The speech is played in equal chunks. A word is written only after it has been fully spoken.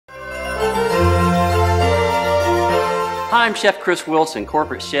Hi, I'm Chef Chris Wilson,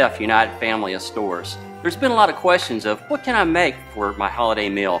 Corporate Chef, United Family of Stores. There's been a lot of questions of what can I make for my holiday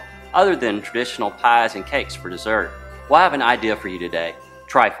meal other than traditional pies and cakes for dessert. Well, I have an idea for you today.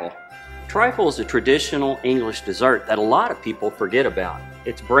 Trifle. Trifle is a traditional English dessert that a lot of people forget about.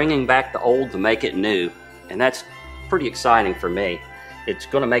 It's bringing back the old to make it new, and that's pretty exciting for me. It's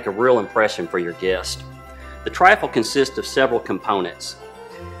going to make a real impression for your guest. The trifle consists of several components.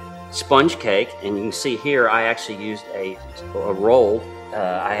 Sponge cake, and you can see here I actually used a roll.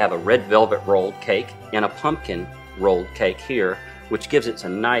 I have a red velvet rolled cake and a pumpkin rolled cake here, which gives it a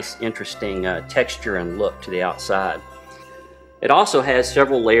nice, interesting texture and look to the outside. It also has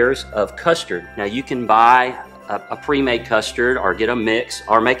several layers of custard. Now you can buy a pre-made custard or get a mix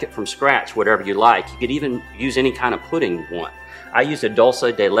or make it from scratch, whatever you like. You could even use any kind of pudding you want. I used a dulce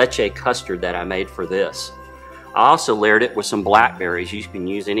de leche custard that I made for this. I also layered it with some blackberries. You can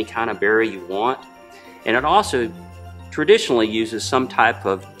use any kind of berry you want. And it also traditionally uses some type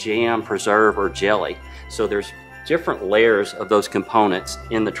of jam, preserve, or jelly. So there's different layers of those components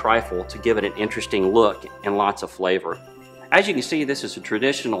in the trifle to give it an interesting look and lots of flavor. As you can see, this is a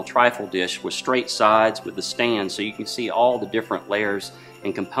traditional trifle dish with straight sides with the stand, so you can see all the different layers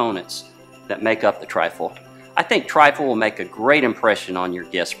and components that make up the trifle. I think trifle will make a great impression on your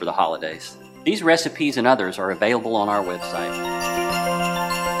guests for the holidays. These recipes and others are available on our website.